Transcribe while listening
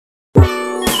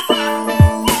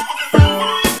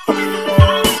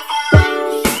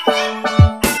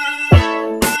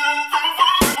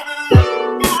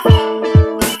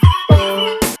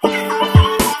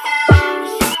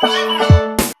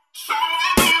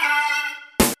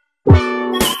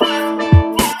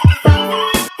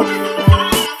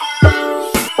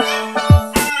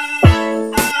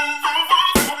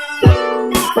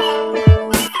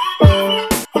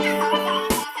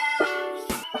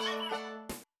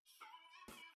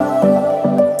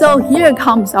So here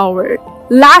comes our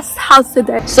last house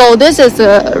today. So this is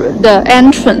the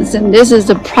entrance, and this is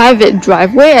the private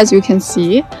driveway, as you can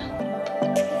see.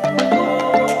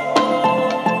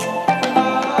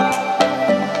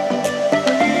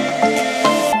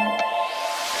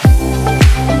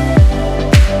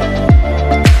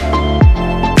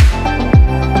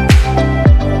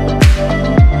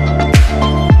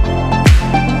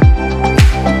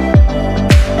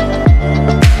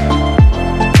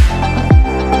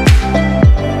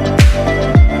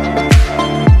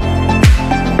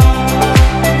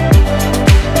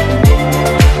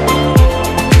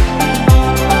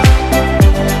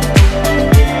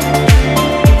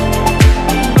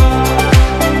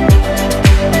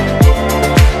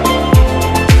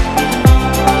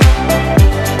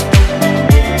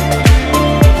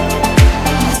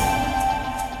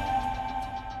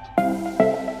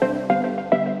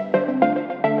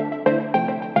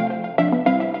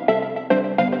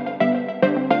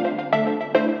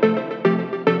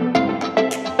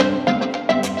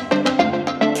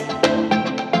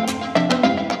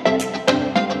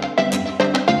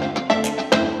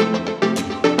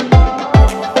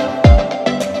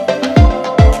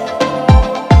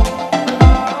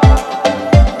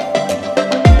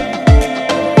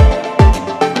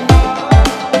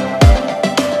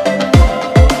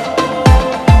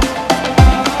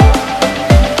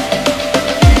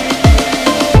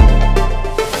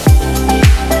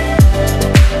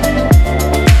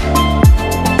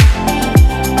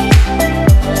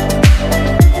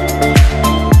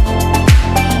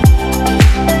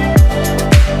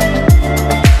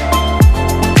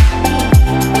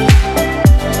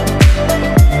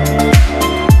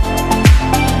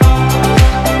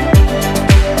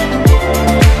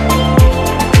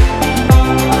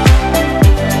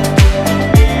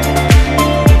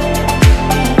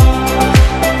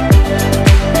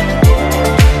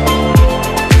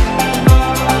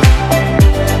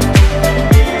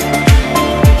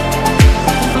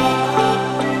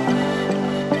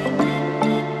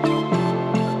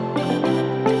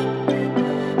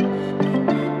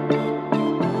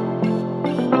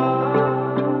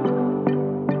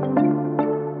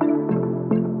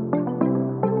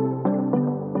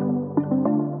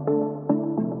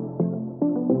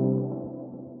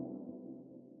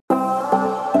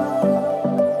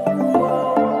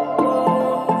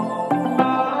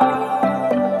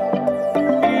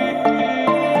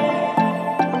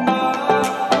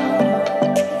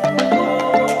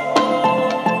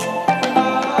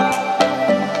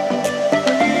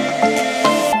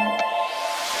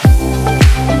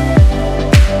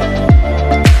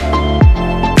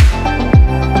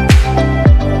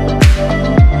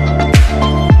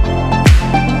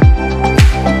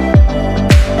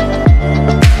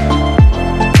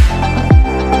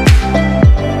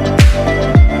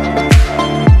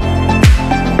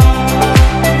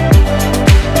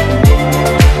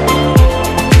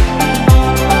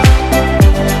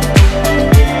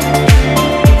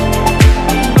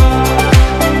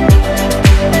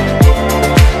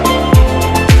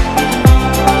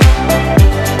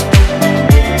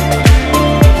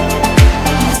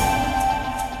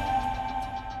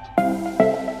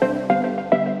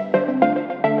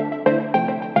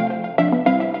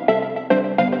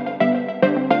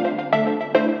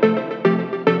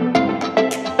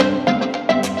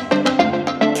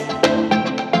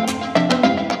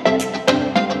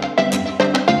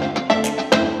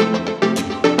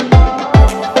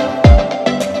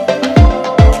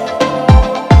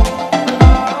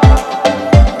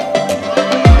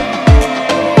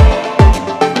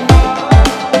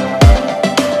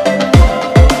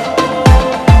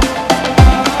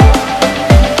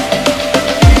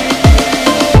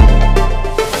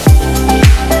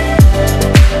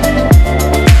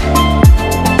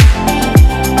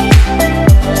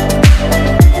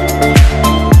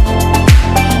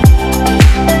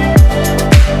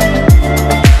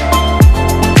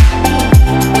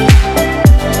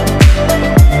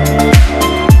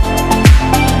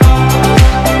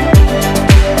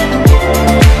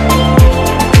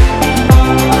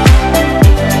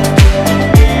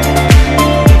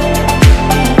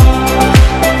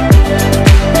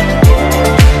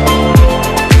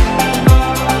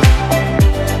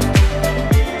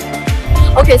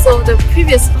 Okay, so the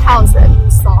previous house that we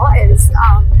saw is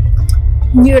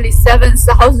nearly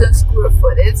 7,000 square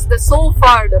foot. It's so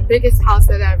far the biggest house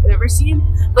that I've ever seen.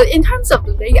 But in terms of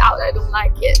the layout, I don't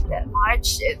like it that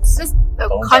much. It's just a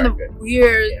kind of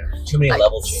weird, too many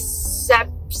level changes.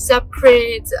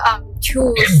 Separate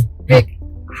two big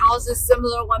houses,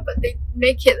 similar one, but they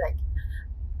make it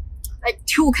like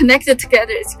two connected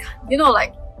together. It's, you know,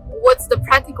 like, what's the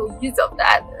practical use of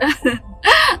that?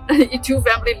 Two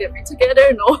family living together?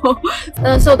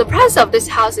 No. So the price of this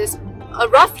house is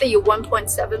roughly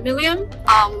 1.7 million.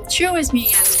 Share with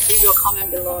me and leave your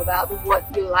comment below about what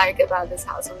you like about this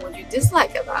house and what you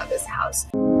dislike about this house.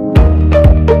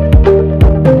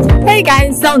 Hey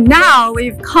guys, so now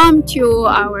we've come to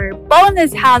our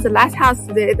bonus house, the last house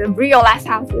today, the real last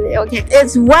house today. Okay,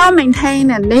 it's well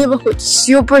maintained and neighborhood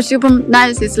super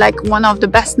nice. It's like one of the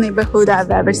best neighborhood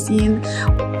I've ever seen.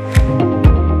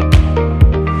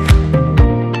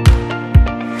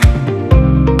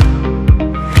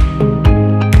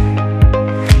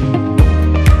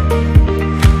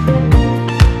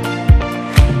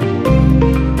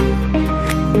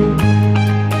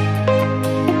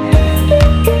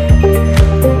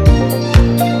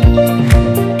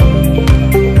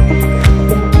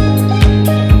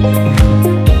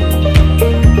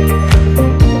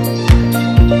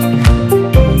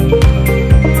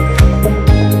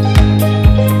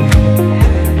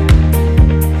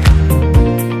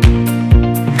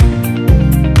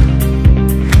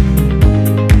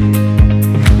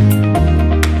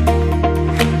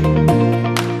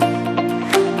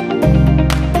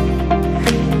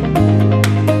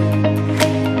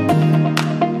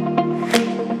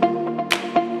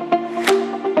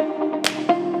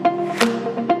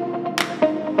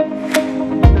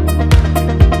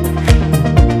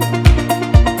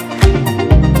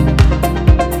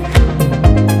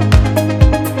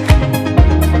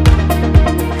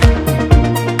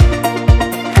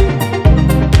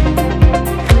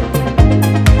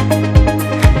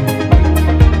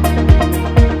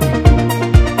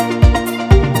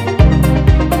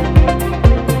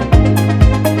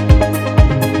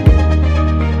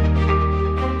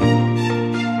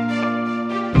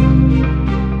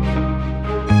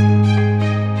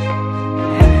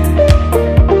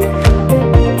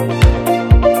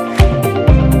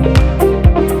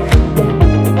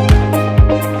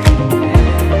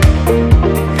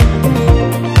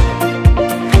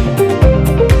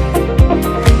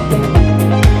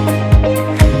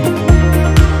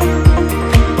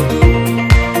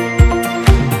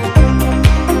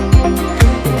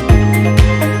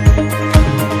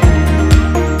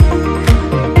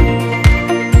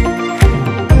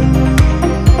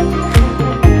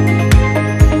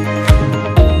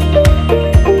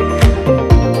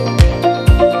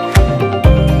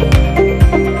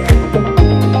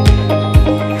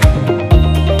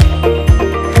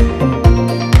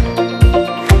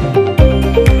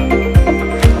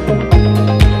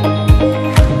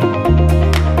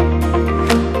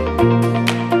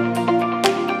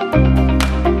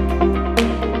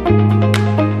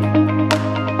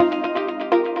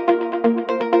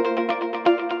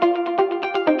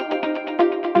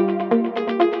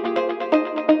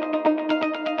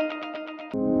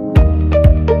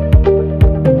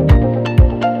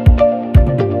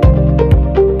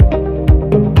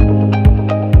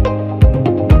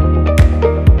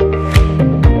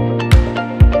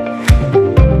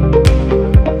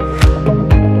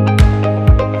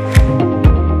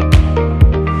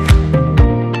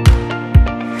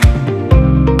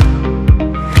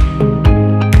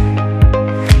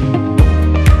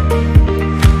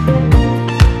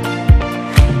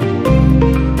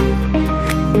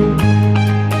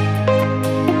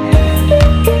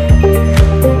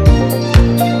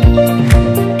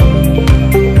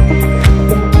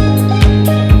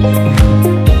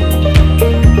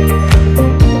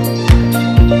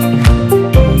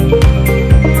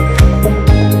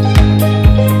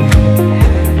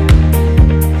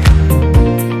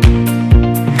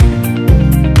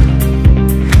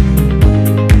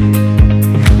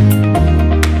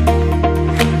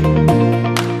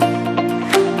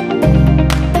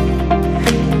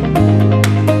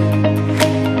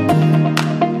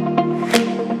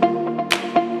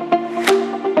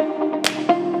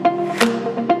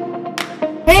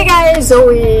 Hey guys, so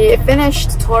we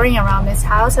finished touring around this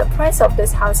house. The price of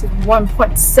this house is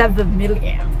 1.7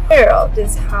 million. Here of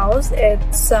this house,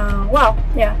 it's well,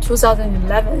 yeah,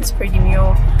 2011. It's pretty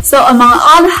new. So among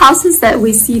all the houses that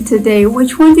we see today,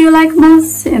 which one do you like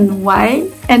most and why?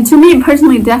 And to me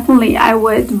personally, definitely I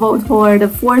would vote for the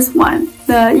fourth one.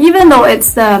 Even though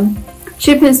it's the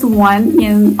cheapest one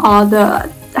in all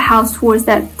the house tours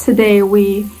that today we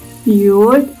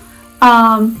viewed.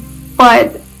 But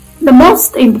the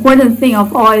most important thing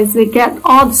of all is to get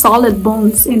all the solid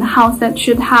bones in the house that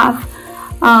should have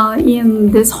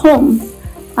in this home.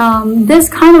 This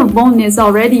kind of bone is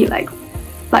already like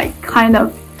kind of,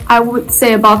 I would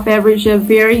say, above average,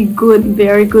 very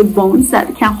good bones that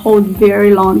can hold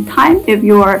very long time if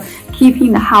you're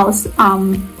keeping the house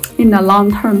in a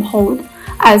long-term hold.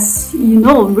 As you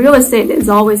know, real estate is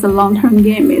always a long-term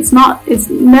game. It's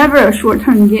never a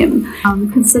short-term game.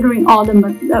 Considering all the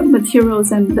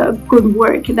materials and the good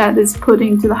work that is put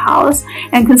into the house,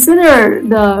 and consider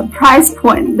the price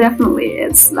point, definitely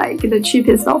it's like the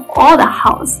cheapest of all the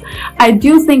house. I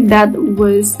do think that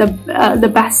was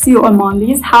the best deal among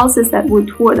these houses that we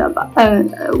toured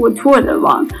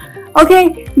around.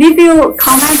 Okay, leave your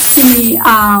comments to me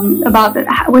about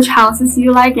which houses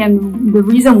you like and the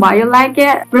reason why you like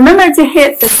it. Remember to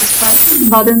hit the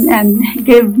subscribe button and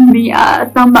give me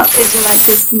a thumb up if you like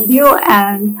this video,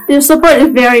 and your support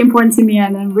is very important to me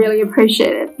and I really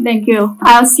appreciate it. Thank you.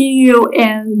 I'll see you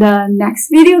in the next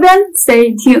video then.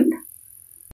 Stay tuned.